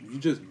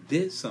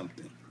did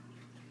something.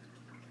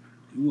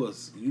 You were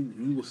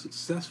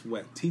successful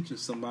at teaching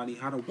somebody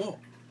how to walk.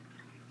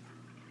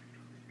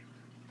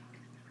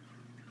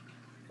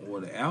 Or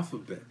the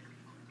alphabet.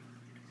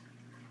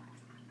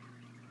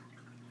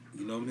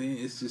 You know what I mean?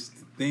 It's just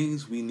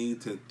things we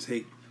need to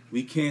take.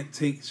 We can't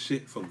take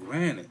shit for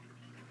granted.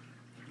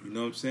 You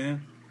know what I'm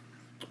saying?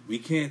 We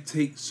can't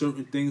take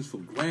certain things for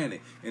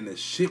granted. And the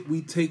shit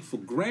we take for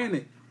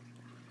granted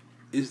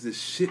is the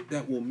shit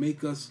that will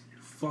make us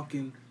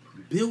fucking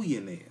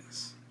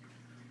billionaires.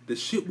 The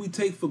shit we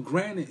take for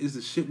granted is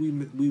the shit we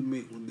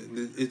make.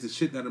 Is the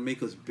shit that'll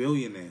make us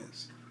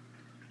billionaires.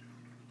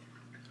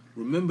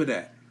 Remember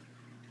that.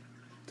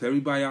 To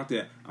everybody out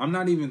there, I'm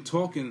never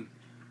talking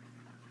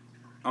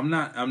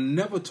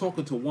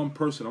to one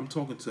person. I'm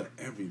talking to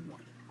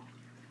everyone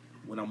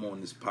when I'm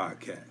on this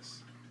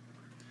podcast.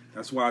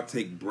 That's why I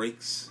take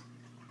breaks.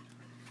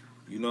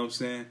 You know what I'm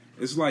saying?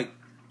 It's like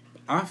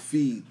I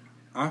feed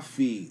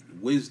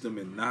wisdom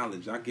and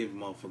knowledge. I give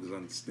motherfuckers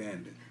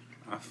understanding.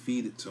 I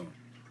feed it to them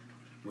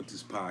with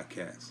this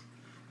podcast.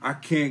 I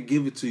can't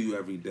give it to you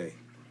every day.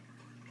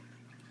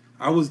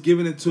 I was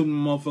giving it to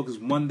them motherfuckers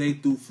Monday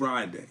through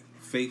Friday,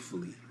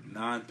 faithfully,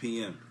 9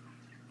 p.m.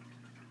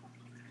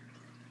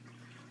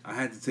 I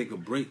had to take a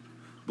break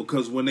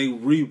because when they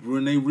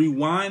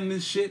rewind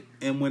this shit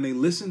and when they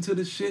listen to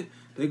this shit,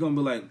 they're gonna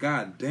be like,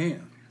 God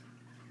damn,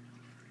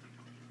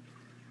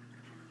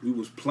 we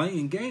was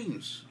playing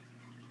games.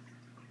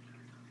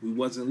 We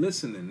wasn't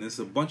listening. There's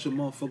a bunch of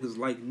motherfuckers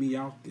like me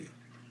out there.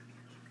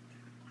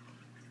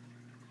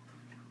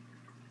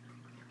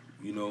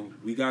 You know,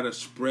 we gotta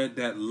spread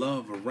that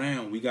love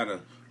around. We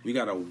gotta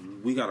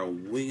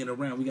wing it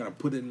around. We gotta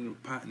put it in the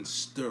pot and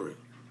stir it.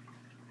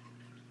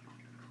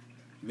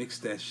 Mix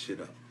that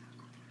shit up.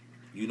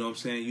 You know what I'm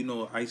saying? You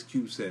know, Ice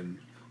Cube said,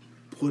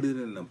 put it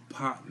in the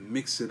pot,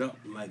 mix it up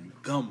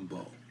like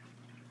gumbo.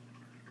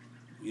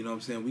 You know what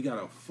I'm saying? We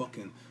gotta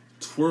fucking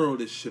twirl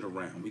this shit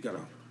around. We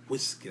gotta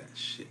whisk that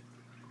shit.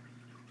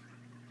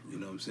 You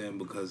know what I'm saying?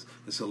 Because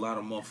there's a lot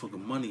of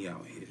motherfucking money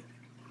out here.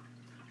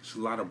 There's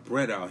a lot of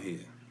bread out here.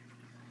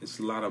 It's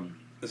a lot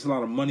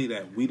of money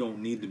that we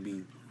don't need to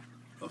be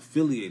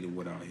affiliated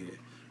with out here.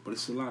 But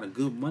it's a lot of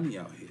good money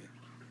out here.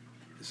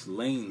 It's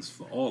lanes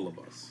for all of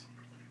us.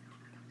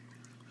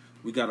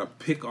 We gotta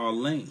pick our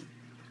lane.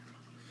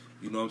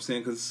 You know what I'm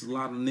saying? Because it's a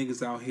lot of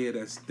niggas out here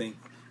that think.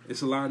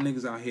 It's a lot of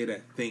niggas out here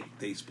that think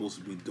they supposed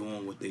to be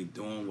doing what they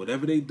doing.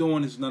 Whatever they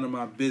doing is none of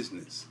my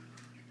business.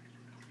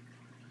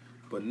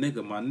 But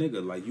nigga, my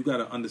nigga, like you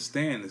gotta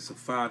understand, it's a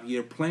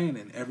 5-year plan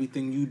in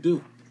everything you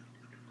do.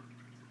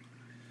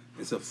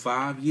 It's a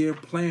 5-year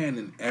plan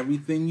in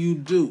everything you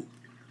do,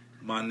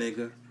 my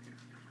nigga.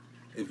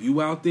 If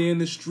you out there in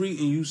the street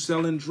and you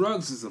selling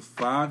drugs, it's a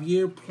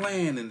 5-year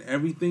plan in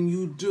everything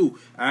you do.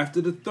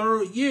 After the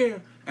 3rd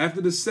year, after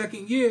the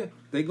 2nd year,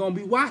 they gonna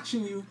be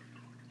watching you.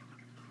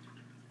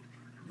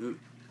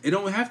 It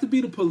don't have to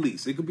be the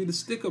police. It could be the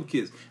stick-up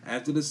kids.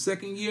 After the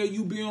 2nd year,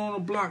 you be on the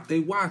block, they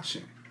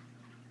watching.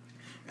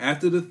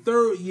 After the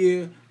 3rd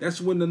year,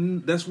 that's when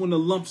the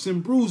lumps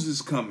and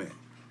bruises come in.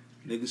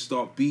 Niggas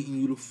start beating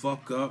you the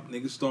fuck up.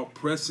 Niggas start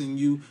pressing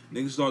you.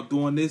 Niggas start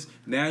doing this.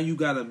 Now you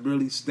gotta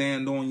really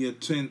stand on your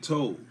 10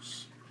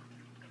 toes.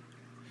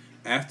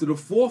 After the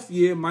 4th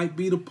year, might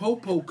be the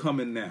popo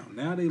coming now.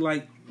 Now they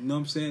like, you know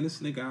what I'm saying?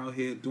 This nigga out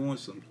here doing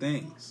some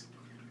things.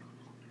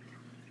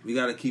 We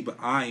gotta keep an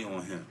eye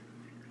on him.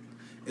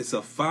 It's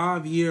a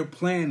 5-year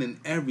plan in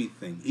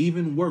everything,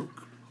 even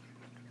work.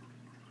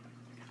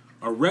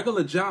 A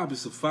regular job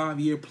is a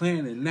 5-year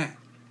plan in that.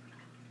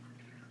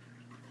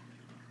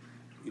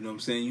 You know what I'm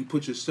saying? You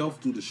put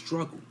yourself through the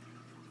struggle.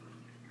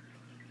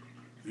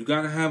 You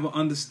gotta have an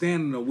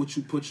understanding of what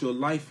you put your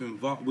life in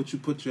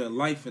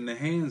the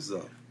hands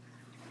of.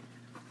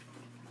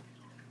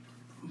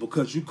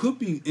 Because you could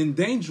be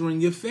endangering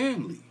your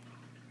family.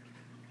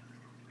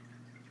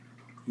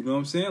 You know what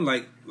I'm saying?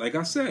 Like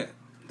I said,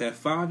 that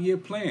 5-year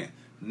plan.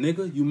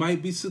 Nigga, you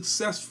might be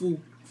successful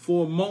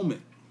for a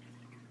moment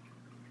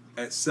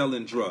at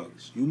selling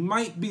drugs. You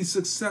might be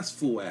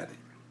successful at it.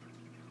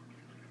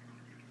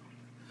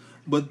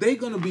 But they're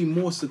going to be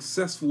more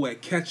successful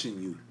at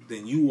catching you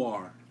than you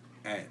are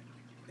at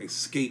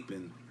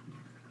escaping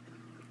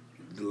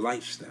the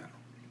lifestyle.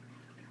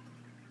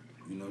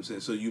 You know what I'm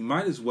saying? So you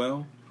might as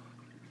well,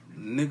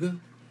 nigga,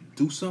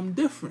 do something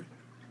different.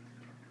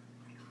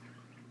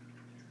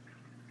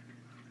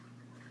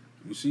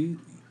 You see,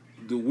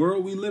 the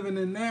world we living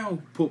in now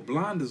put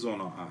blinders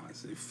on our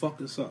eyes. They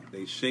fuck us up.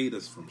 They shade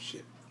us from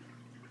shit.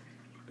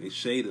 They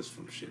shade us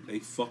from shit. They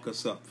fuck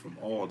us up from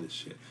all this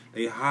shit.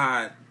 They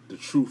hide the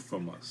truth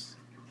from us.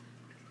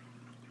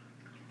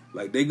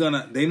 Like they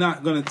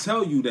not gonna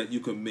tell you that you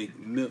can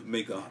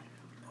make a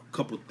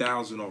couple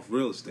thousand off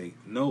real estate.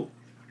 No,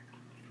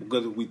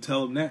 because if we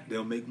tell them that,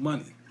 they'll make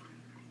money,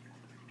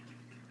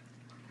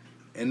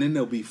 and then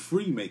they'll be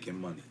free making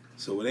money.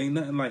 So it ain't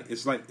nothing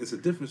it's a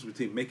difference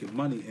between making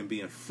money and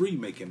being free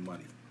making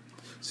money.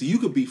 So you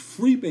could be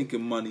free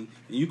making money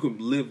and you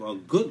could live a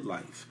good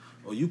life,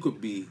 or you could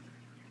be,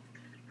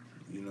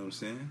 you know what I'm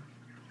saying?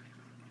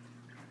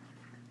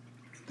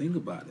 Think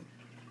about it.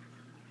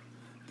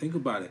 Think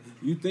about it.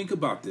 You think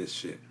about this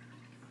shit.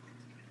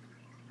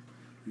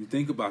 You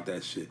think about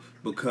that shit.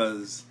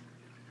 Because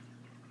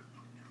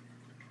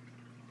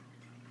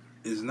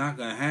it's not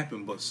going to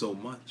happen but so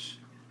much.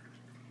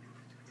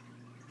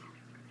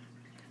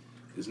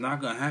 It's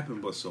not going to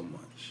happen but so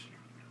much.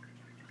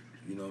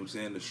 You know what I'm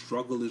saying? The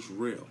struggle is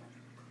real.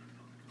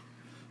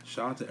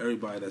 Shout out to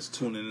everybody that's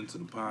tuning into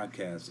the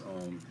podcast.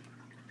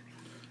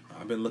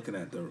 I've been looking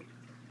at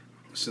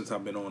since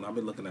I've been on, I've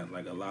been looking at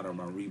like a lot of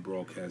my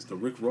rebroadcasts. The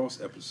Rick Ross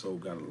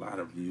episode got a lot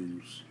of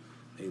views.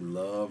 They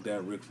love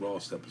that Rick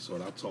Ross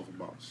episode. I talk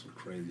about some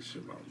crazy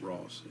shit about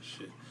Ross and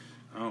shit.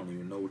 I don't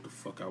even know what the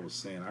fuck I was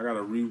saying. I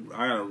gotta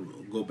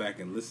go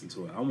back and listen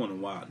to it. I want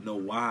to know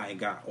why I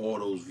got all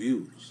those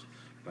views.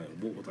 Like,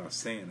 what was I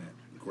saying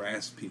that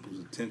grasped people's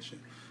attention?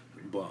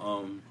 But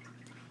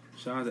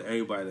Shout out to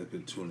everybody that's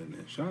been tuning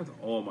in. Shout out to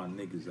all my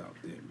niggas out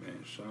there,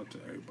 man. Shout out to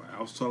everybody. I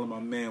was telling my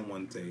man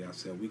one day, I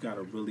said, we got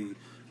to really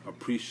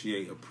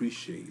appreciate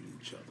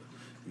each other.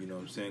 You know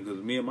what I'm saying?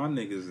 Because me and my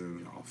niggas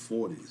in our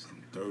 40s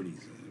and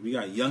 30s. And we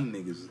got young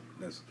niggas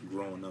that's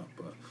growing up,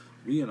 but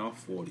we in our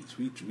 40s.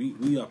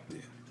 We up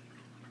there.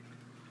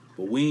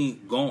 But we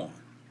ain't gone.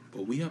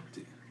 But we up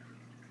there.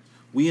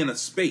 We in a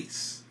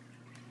space.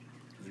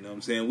 You know what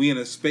I'm saying? We in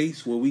a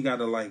space where we got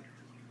to, like,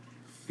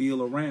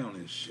 feel around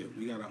and shit.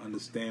 We got to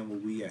understand where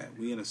we at.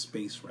 We in a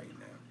space right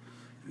now.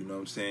 You know what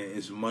I'm saying?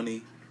 It's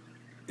money.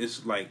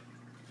 It's like,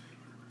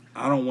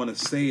 I don't want to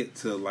say it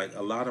to, like,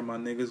 a lot of my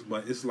niggas,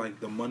 but it's like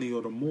the money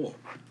or the morgue.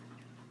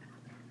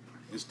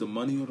 It's the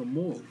money or the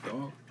morgue,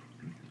 dog.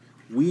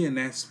 We in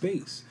that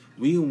space.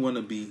 You want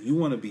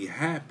to be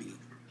happy.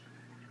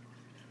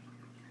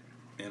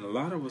 And a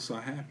lot of us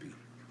are happy.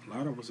 A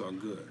lot of us are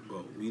good,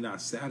 but we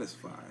not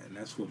satisfied, and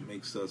that's what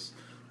makes us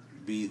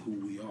be who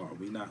we are.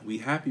 We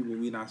happy, but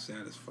we not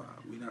satisfied.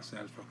 We not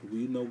satisfied because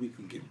we know we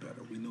can get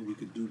better. We know we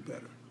could do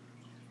better.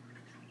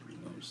 You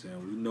know what I'm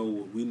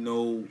saying? We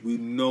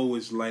know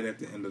it's light at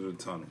the end of the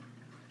tunnel.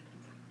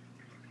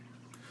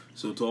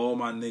 So to all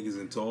my niggas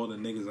and to all the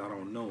niggas I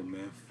don't know,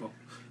 man, fuck,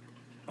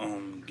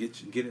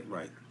 get it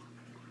right.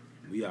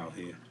 We out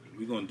here.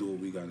 We gonna do what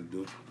we gotta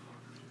do.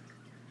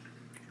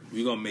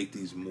 We gonna make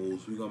these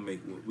moves. We gonna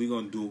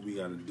do what we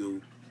gotta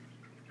do.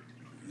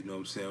 You know what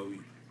I'm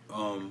saying?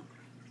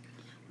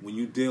 When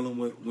you dealing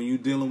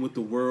with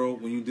the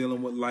world, when you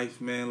dealing with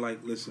life, man, like,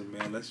 listen,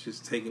 man, let's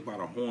just take it by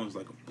the horns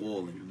like a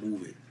bull and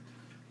move it.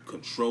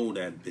 Control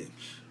that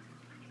bitch.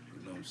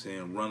 You know what I'm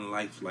saying? Run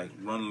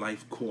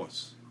life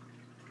course.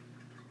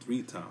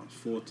 3 times,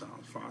 4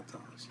 times, 5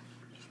 times.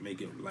 Just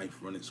make it life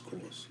run its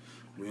course.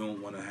 We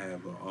don't want to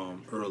have a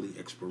early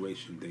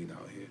expiration date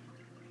out here.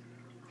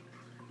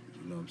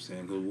 You know what I'm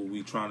saying? Because what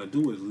we trying to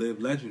do is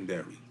live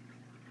legendary.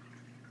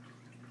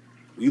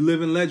 We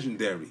living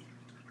legendary.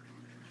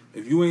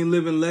 If you ain't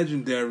living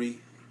legendary,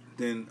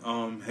 then,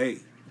 hey,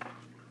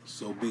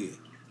 so be it.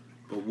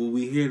 But what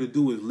we here to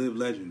do is live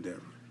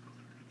legendary.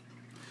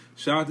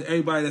 Shout out to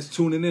everybody that's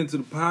tuning in to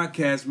the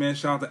podcast, man.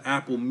 Shout out to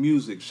Apple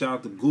Music. Shout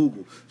out to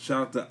Google.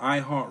 Shout out to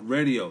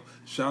iHeartRadio.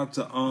 Shout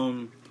out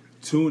to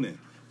TuneIn.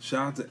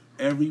 Shout out to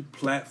every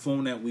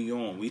platform that we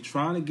on. We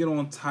trying to get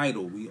on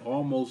Tidal. We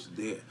almost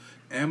there.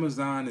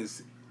 Amazon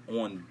is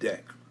on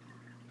deck.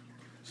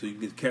 So you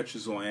can catch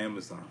us on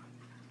Amazon.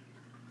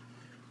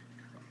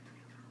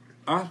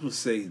 I would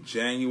say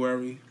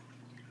January,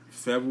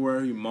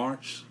 February,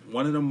 March,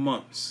 one of the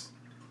months,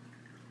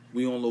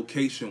 we on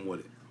location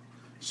with it.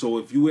 So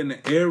if you in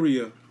the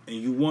area and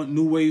you want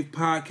New Wave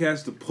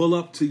Podcast to pull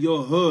up to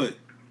your hood,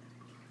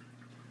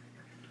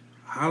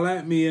 holla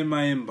at me in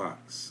my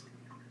inbox.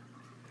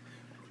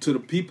 To the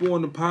people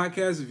on the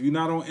podcast, if you're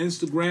not on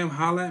Instagram,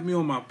 holla at me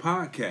on my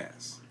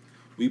podcast.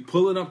 We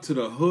pulling up to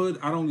the hood.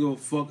 I don't give a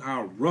fuck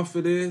how rough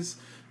it is.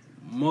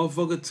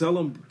 Motherfucker,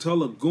 tell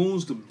the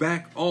goons to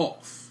back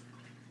off.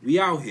 We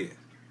out here.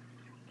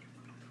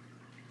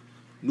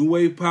 New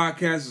Wave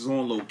Podcast is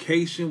on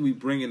location. We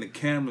bringing the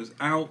cameras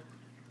out.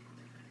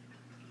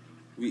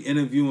 We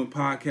interviewing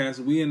podcasts.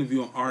 We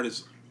interviewing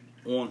artists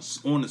on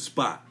the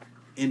spot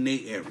in their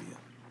area.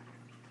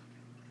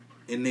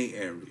 In their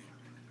area.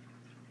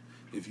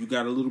 If you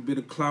got a little bit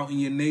of clout in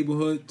your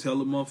neighborhood, tell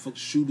the motherfucking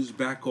shooters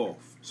back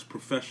off. It's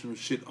professional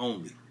shit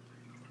only.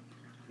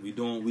 We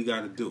doing what we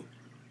gotta do.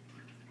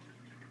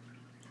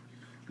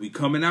 We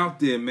coming out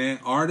there,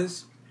 man.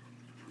 Artists.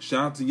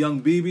 Shout out to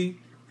Young BB.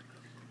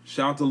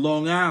 Shout out to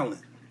Long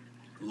Island.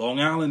 Long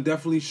Island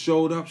definitely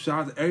showed up.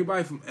 Shout out to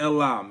everybody from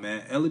LI,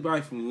 man.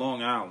 Everybody from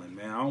Long Island,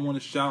 man. I don't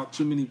want to shout out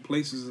too many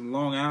places in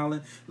Long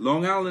Island.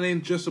 Long Island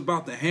ain't just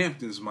about the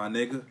Hamptons, my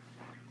nigga.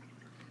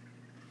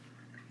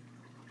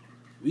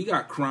 We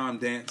got crime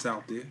dance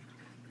out there.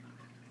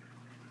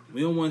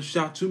 We don't want to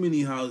shout too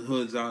many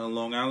hoods out in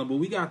Long Island, but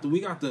we got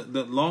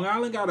the Long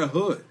Island got a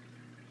hood.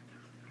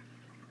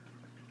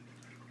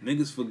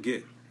 Niggas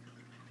forget.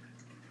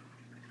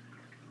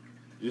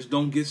 Just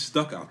don't get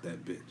stuck out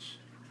that bitch.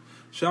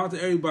 Shout out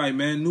to everybody,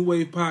 man. New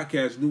Wave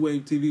Podcast, New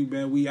Wave TV,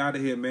 man. We out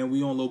of here, man.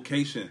 We on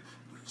location.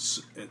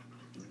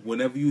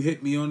 Whenever you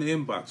hit me on the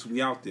inbox,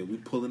 we out there. We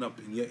pulling up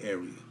in your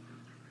area.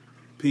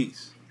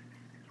 Peace.